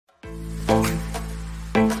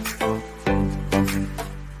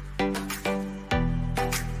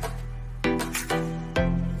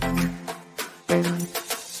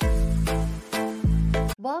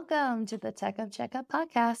welcome to the Tech of Checkup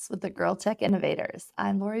podcast with the Girl Tech Innov8rs.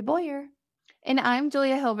 I'm Laurie Boyer. And I'm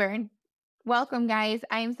Julia Hilburn. Welcome, guys.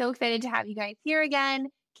 I am so excited to have you guys here again.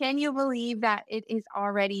 Can you believe that it is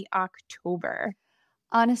already October?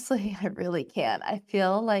 Honestly, I really can't. I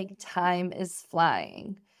feel like time is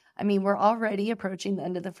flying. I mean, we're already approaching the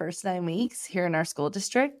end of the first 9 weeks here in our school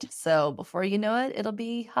district. So before you know it, it'll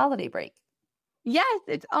be holiday break. Yes,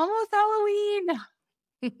 it's almost Halloween.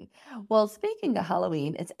 Well, speaking of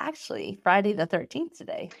Halloween, it's actually Friday the 13th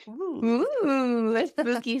today. Ooh,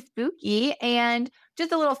 spooky. And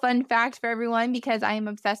just a little fun fact for everyone, because I am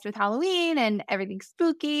obsessed with Halloween and everything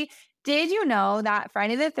spooky. Did you know that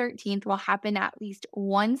Friday the 13th will happen at least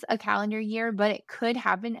once a calendar year, but it could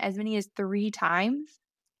happen as many as 3 times?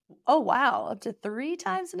 Oh, wow. Up to 3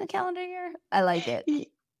 times in a calendar year? I like it.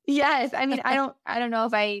 Yes. I mean, I don't know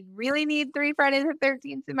if I really need 3 Fridays the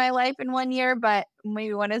 13th in my life in 1 year, but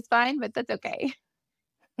maybe 1 is fine, but that's okay.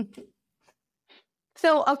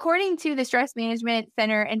 So according to the Stress Management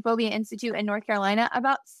Center and Phobia Institute in North Carolina,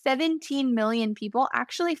 about 17 million people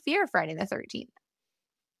actually fear Friday the 13th.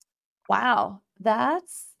 Wow,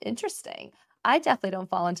 that's interesting. I definitely don't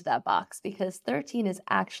fall into that box because 13 is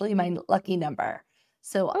actually my lucky number.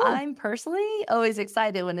 So Oh. I'm personally always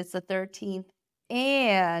excited when it's the 13th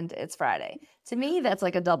and it's Friday. To me, that's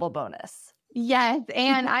like a double bonus. Yes,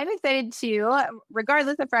 and I'm excited too,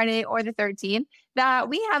 regardless of Friday or the 13th, that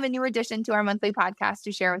we have a new addition to our monthly podcast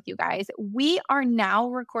to share with you guys. We are now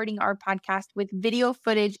recording our podcast with video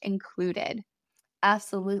footage included.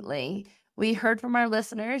 Absolutely. We heard from our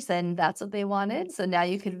listeners and that's what they wanted. So now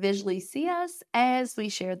you can visually see us as we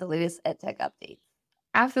share the latest EdTech updates.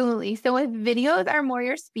 Absolutely. So if videos are more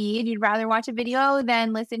your speed, you'd rather watch a video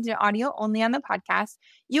than listen to audio only on the podcast,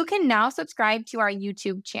 you can now subscribe to our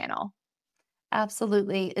YouTube channel.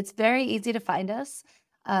 Absolutely. It's very easy to find us.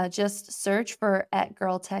 Just search for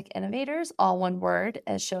 @Girl Tech Innov8rs, all one word,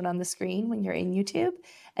 as shown on the screen when you're in YouTube,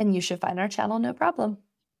 and you should find our channel no problem.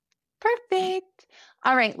 Perfect.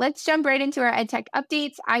 All right, let's jump right into our EdTech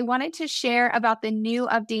updates. I wanted to share about the new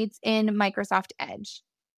updates in Microsoft Edge.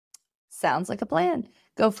 Sounds like a plan.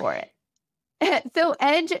 Go for it. So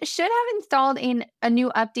Edge should have installed a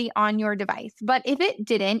new update on your device, but if it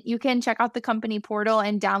didn't, you can check out the company portal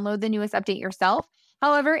and download the newest update yourself.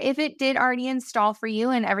 However, if it did already install for you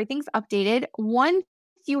and everything's updated, once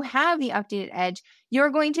you have the updated Edge,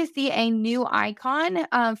 you're going to see a new icon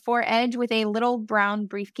for Edge with a little brown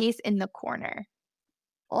briefcase in the corner.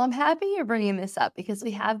 Well, I'm happy you're bringing this up because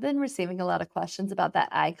we have been receiving a lot of questions about that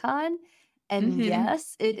icon. And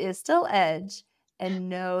yes, it is still Edge. And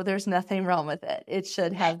no, there's nothing wrong with it. It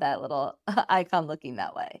should have that little icon looking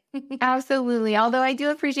that way. Absolutely. Although I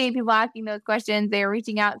do appreciate people asking those questions. They're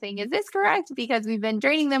reaching out saying, is this correct? Because we've been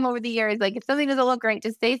training them over the years. Like if something doesn't look right,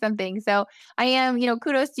 just say something. So I am,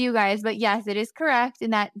 kudos to you guys. But yes, it is correct.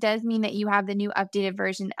 And that does mean that you have the new updated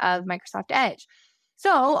version of Microsoft Edge.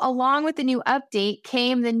 So along with the new update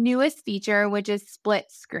came the newest feature, which is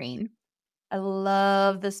split screen. I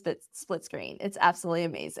love the split screen. It's absolutely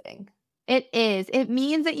amazing. It is. It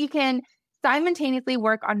means that you can simultaneously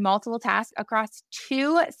work on multiple tasks across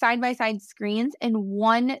 2 side-by-side screens in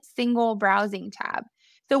one single browsing tab.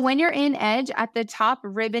 So when you're in Edge, at the top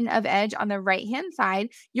ribbon of Edge on the right-hand side,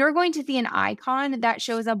 you're going to see an icon that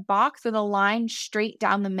shows a box with a line straight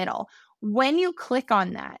down the middle. When you click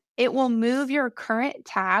on that, it will move your current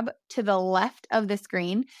tab to the left of the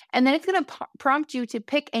screen, and then it's going to prompt you to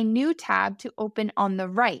pick a new tab to open on the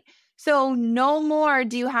right. So no more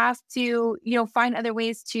do you have to, find other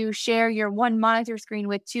ways to share your one monitor screen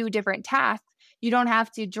with 2 different tasks. You don't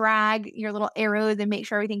have to drag your little arrows and make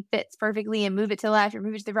sure everything fits perfectly and move it to the left or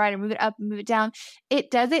move it to the right or move it up and move it down. It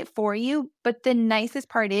does it for you. But the nicest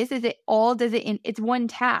part is it all does it in it's one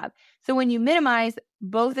tab. So when you minimize,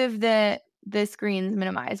 both of the screens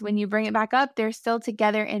minimize. When you bring it back up, they're still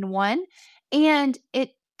together in one, and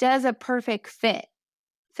it does a perfect fit.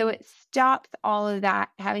 So it stops all of that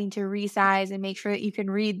having to resize and make sure that you can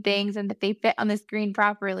read things and that they fit on the screen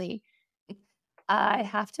properly. I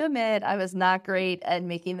have to admit, I was not great at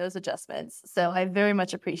making those adjustments. So I very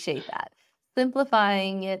much appreciate that.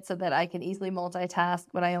 Simplifying it so that I can easily multitask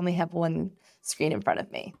when I only have one screen in front of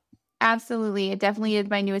me. Absolutely. It definitely is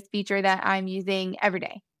my newest feature that I'm using every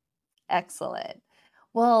day. Excellent.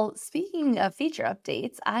 Well, speaking of feature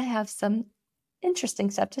updates, I have some interesting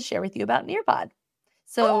stuff to share with you about Nearpod.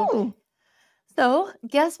 So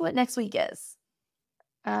guess what next week is?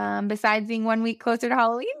 Besides being 1 week closer to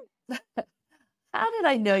Halloween? How did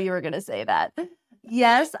I know you were going to say that?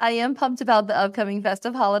 Yes, I am pumped about the upcoming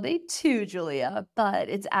festive holiday too, Julia, but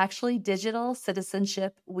it's actually Digital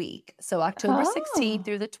Citizenship Week. So October 16th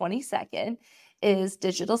through the 22nd is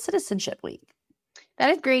Digital Citizenship Week. That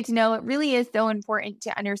is great to know. It really is so important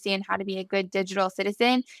to understand how to be a good digital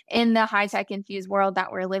citizen in the high-tech infused world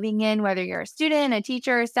that we're living in, whether you're a student, a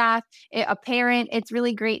teacher, staff, a parent. It's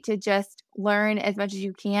really great to just learn as much as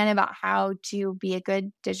you can about how to be a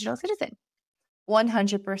good digital citizen.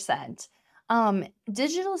 100%.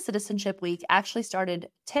 Digital Citizenship Week actually started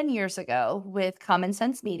 10 years ago with Common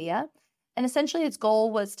Sense Media. And essentially, its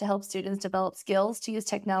goal was to help students develop skills to use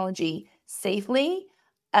technology safely,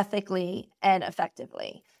 ethically, and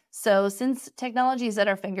effectively. So since technology is at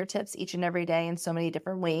our fingertips each and every day in so many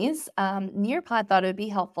different ways, Nearpod thought it would be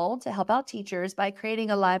helpful to help out teachers by creating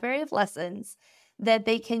a library of lessons that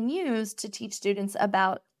they can use to teach students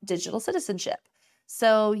about digital citizenship.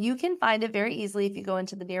 So you can find it very easily if you go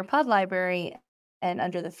into the Nearpod library and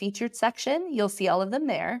under the featured section, you'll see all of them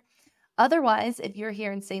there. Otherwise, if you're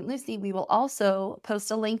here in St. Lucie, we will also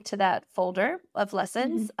post a link to that folder of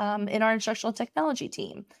lessons in our instructional technology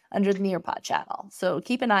team under the Nearpod channel. So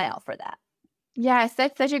keep an eye out for that. Yes,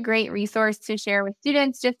 that's such a great resource to share with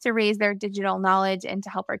students just to raise their digital knowledge and to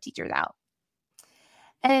help our teachers out.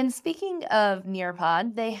 And speaking of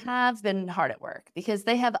Nearpod, they have been hard at work because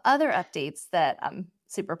they have other updates that I'm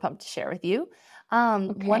super pumped to share with you.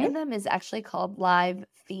 One of them is actually called live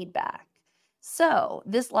feedback. So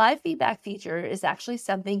this live feedback feature is actually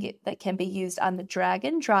something that can be used on the drag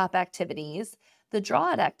and drop activities, the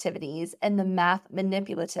draw it activities, and the math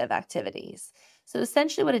manipulative activities. So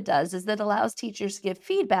essentially what it does is that it allows teachers to give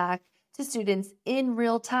feedback to students in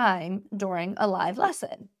real time during a live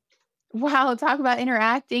lesson. Wow, talk about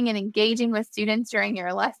interacting and engaging with students during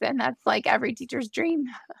your lesson. That's like every teacher's dream.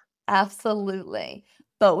 Absolutely.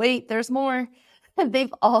 But wait, there's more.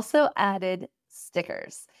 They've also added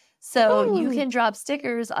stickers. So you can drop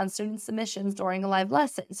stickers on student submissions during a live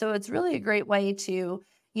lesson. So it's really a great way to,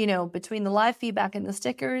 between the live feedback and the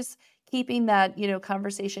stickers, keeping that,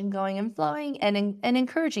 conversation going and flowing and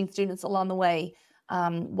encouraging students along the way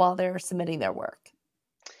while they're submitting their work.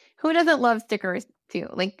 Who doesn't love stickers too?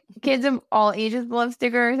 Like kids of all ages love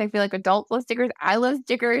stickers. I feel like adults love stickers. I love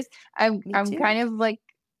stickers. I'm kind of like,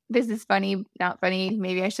 this is funny, not funny.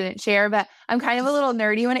 Maybe I shouldn't share, but I'm kind of a little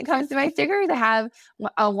nerdy when it comes to my stickers. I have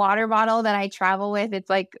a water bottle that I travel with. It's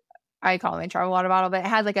like, I call it my travel water bottle, but it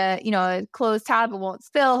has like a closed top. It won't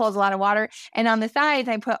spill, holds a lot of water. And on the sides,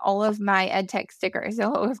 I put all of my edtech stickers.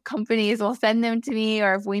 So if companies will send them to me,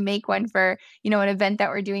 or if we make one for, an event that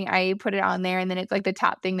we're doing, I put it on there. And then it's like the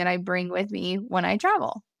top thing that I bring with me when I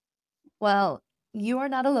travel. Well, you are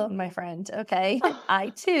not alone, my friend, okay? I,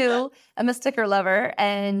 too, am a sticker lover,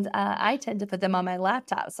 and I tend to put them on my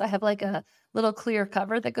laptop. So I have like a little clear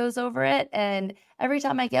cover that goes over it, and every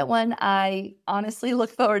time I get one, I honestly look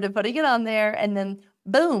forward to putting it on there, and then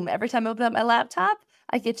boom, every time I open up my laptop,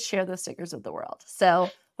 I get to share those stickers with the world. So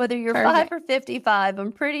whether you're 5 or 55,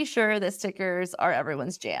 I'm pretty sure that stickers are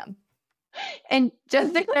everyone's jam. And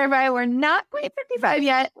just to clarify, we're not quite 55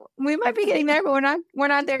 yet. We might be getting there, but we're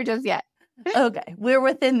not there just yet. Okay, we're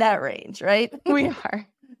within that range, right? We are.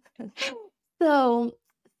 So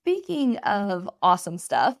speaking of awesome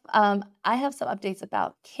stuff, I have some updates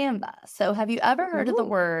about Canva. So have you ever heard of the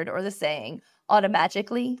word or the saying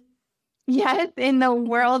automagically? Yes, in the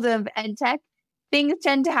world of edtech, things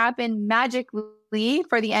tend to happen magically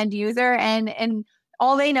for the end user, and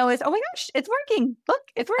all they know is, oh my gosh, it's working. Look,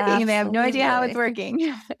 it's working. Absolutely. And they have no idea how it's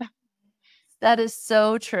working. That is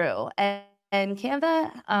so true. And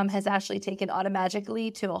Canva has actually taken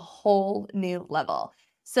automagically to a whole new level.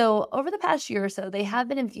 So over the past year or so, they have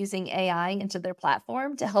been infusing AI into their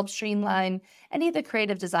platform to help streamline any of the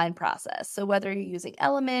creative design process. So whether you're using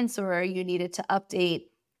elements or you needed to update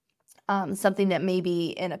something that may be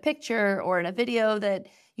in a picture or in a video that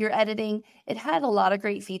you're editing, it had a lot of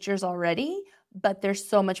great features already, but there's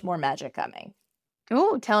so much more magic coming.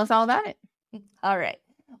 Oh, tell us all about it. All right.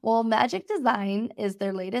 Well, Magic Design is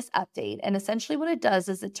their latest update, and essentially what it does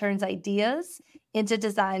is it turns ideas into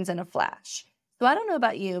designs in a flash. So I don't know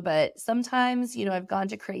about you, but sometimes, I've gone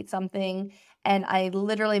to create something and I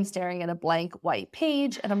literally am staring at a blank white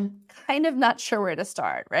page and I'm kind of not sure where to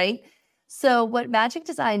start, right? So what Magic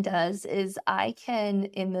Design does is I can,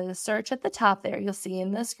 in the search at the top there, you'll see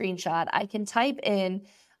in the screenshot, I can type in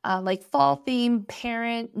like fall theme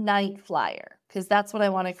parent night flyer, because that's what I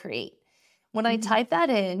want to create. When I type that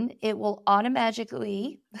in, it will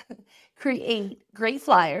automatically create great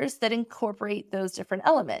flyers that incorporate those different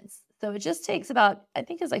elements. So it just takes about, I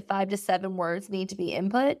think it's like 5 to 7 words need to be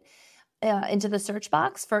input into the search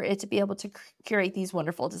box for it to be able to curate these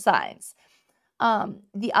wonderful designs.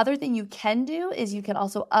 The other thing you can do is you can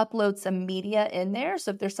also upload some media in there.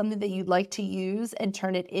 So if there's something that you'd like to use and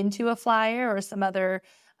turn it into a flyer or some other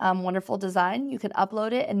wonderful design, you can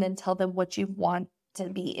upload it and then tell them what you want to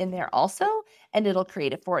be in there also, and it'll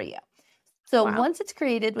create it for you. So Wow. once it's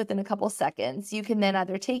created within a couple seconds, you can then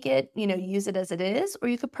either take it, use it as it is, or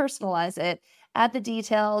you could personalize it, add the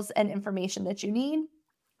details and information that you need,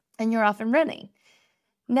 and you're off and running.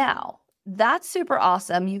 Now, that's super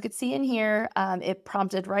awesome. You could see in here, it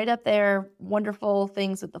prompted right up there, wonderful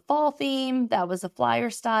things with the fall theme. That was a flyer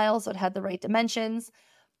style, so it had the right dimensions.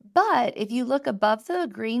 But if you look above the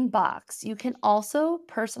green box, you can also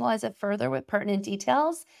personalize it further with pertinent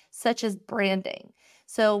details, such as branding.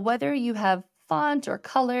 So whether you have font or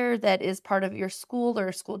color that is part of your school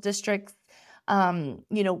or school district's,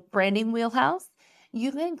 branding wheelhouse,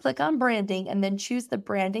 you can click on branding and then choose the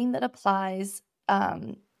branding that applies,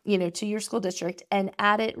 to your school district and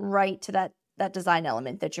add it right to that design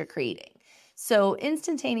element that you're creating. So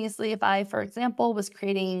instantaneously, if I, for example, was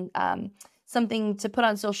creating something to put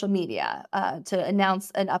on social media to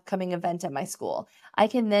announce an upcoming event at my school, I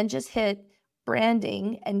can then just hit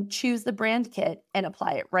branding and choose the brand kit and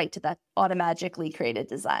apply it right to that automatically created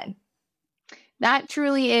design. That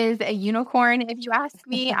truly is a unicorn. If you ask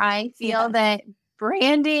me, I feel Yeah. that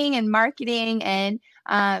branding and marketing and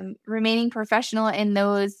remaining professional in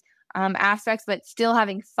those aspects, but still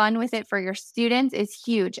having fun with it for your students is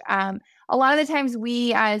huge. A lot of the times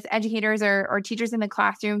we as educators or teachers in the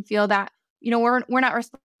classroom feel that, we're not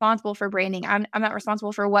responsible for branding. I'm not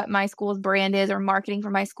responsible for what my school's brand is or marketing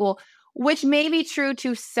for my school, which may be true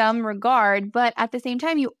to some regard, but at the same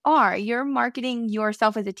time, you're marketing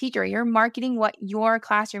yourself as a teacher. You're marketing what your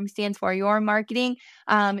classroom stands for. You're marketing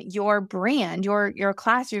your brand. Your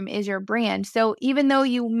classroom is your brand. So even though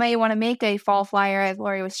you may want to make a fall flyer, as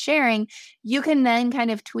Laurie was sharing, you can then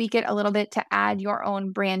kind of tweak it a little bit to add your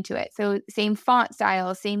own brand to it. So same font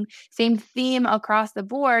style, same theme across the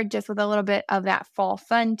board, just with a little bit of that fall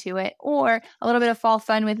fun to it, or a little bit of fall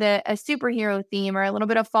fun with a superhero theme, or a little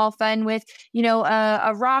bit of fall fun with,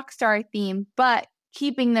 a rock star theme, but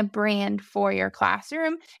keeping the brand for your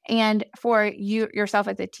classroom and for yourself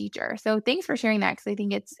as a teacher. So thanks for sharing that, because I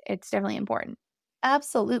think it's definitely important.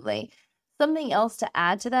 Absolutely. Something else to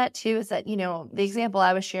add to that too is that, the example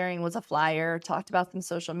I was sharing was a flyer, talked about some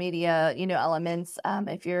social media, elements,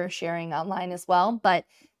 if you're sharing online as well. But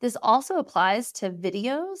this also applies to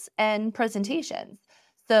videos and presentations.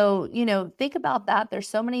 So, think about that. There's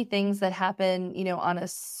so many things that happen, on a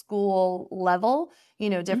school level,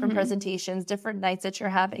 different presentations, different nights that you're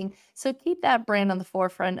having. So keep that brand on the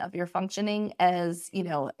forefront of your functioning as,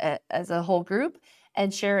 as a whole group,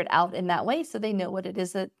 and share it out in that way so they know what it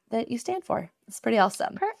is that you stand for. It's pretty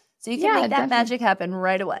awesome. So you can make that magic happen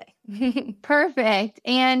right away. Perfect.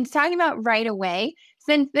 And talking about right away,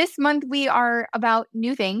 since this month we are about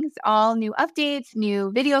new things, all new updates,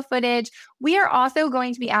 new video footage, we are also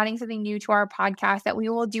going to be adding something new to our podcast that we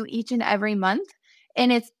will do each and every month.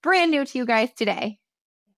 And it's brand new to you guys today.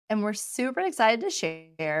 And we're super excited to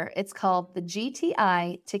share. It's called the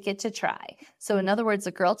GTI Ticket to Try. So in other words,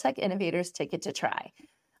 the Girl Tech Innov8rs Ticket to Try.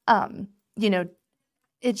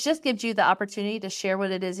 It just gives you the opportunity to share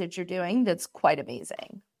what it is that you're doing that's quite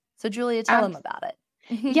amazing. So Julia, tell them about it.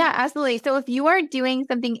 Yeah, absolutely. So if you are doing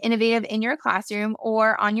something innovative in your classroom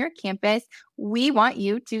or on your campus, we want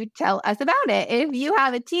you to tell us about it. If you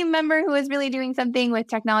have a team member who is really doing something with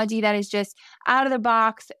technology that is just out of the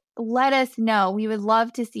box, let us know. We would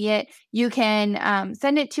love to see it. You can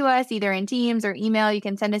send it to us either in Teams or email. You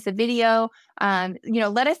can send us a video.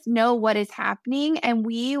 Let us know what is happening, and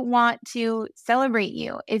we want to celebrate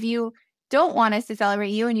you. If you don't want us to celebrate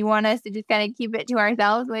you and you want us to just kind of keep it to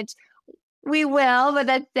ourselves, which we will, but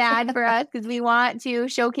that's sad for us because we want to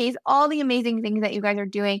showcase all the amazing things that you guys are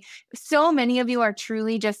doing. So many of you are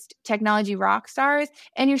truly just technology rock stars,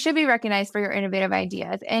 and you should be recognized for your innovative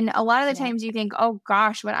ideas. And a lot of the times you think, oh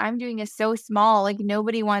gosh, what I'm doing is so small, like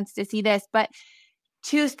nobody wants to see this. But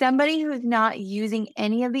to somebody who's not using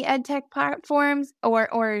any of the edtech platforms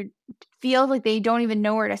or feels like they don't even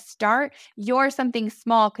know where to start, your something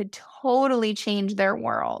small could totally change their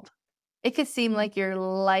world. It could seem like you're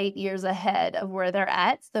light years ahead of where they're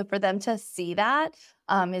at. So for them to see that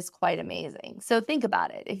is quite amazing. So think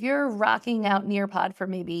about it. If you're rocking out Nearpod for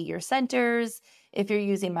maybe your centers, if you're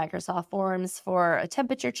using Microsoft Forms for a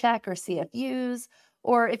temperature check or CFUs,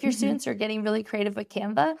 or if your students are getting really creative with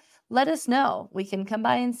Canva, let us know. We can come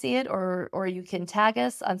by and see it, or you can tag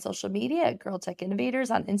us on social media at Girl Tech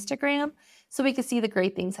Innov8rs on Instagram so we can see the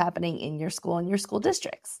great things happening in your school and your school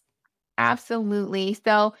districts. Absolutely.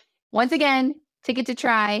 So once again, Ticket to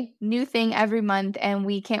Try, new thing every month, and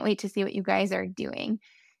we can't wait to see what you guys are doing.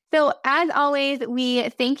 So as always, we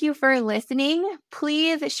thank you for listening.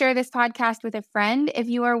 Please share this podcast with a friend. If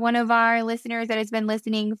you are one of our listeners that has been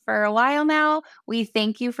listening for a while now, we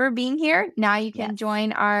thank you for being here. Now you can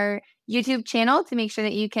join our YouTube channel to make sure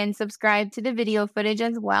that you can subscribe to the video footage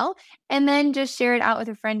as well. And then just share it out with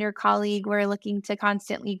a friend or colleague. We're looking to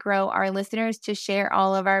constantly grow our listeners to share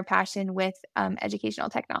all of our passion with educational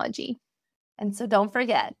technology. And so don't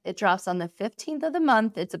forget, it drops on the 15th of the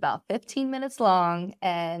month. It's about 15 minutes long,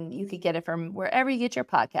 and you could get it from wherever you get your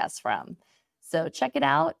podcasts from. So check it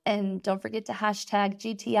out, and don't forget to hashtag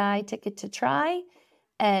GTI Ticket to Try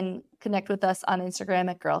and connect with us on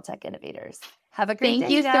Instagram at Girl Tech Innov8rs. Have a great day,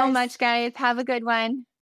 Thank you guys. so much, guys. Have a good one.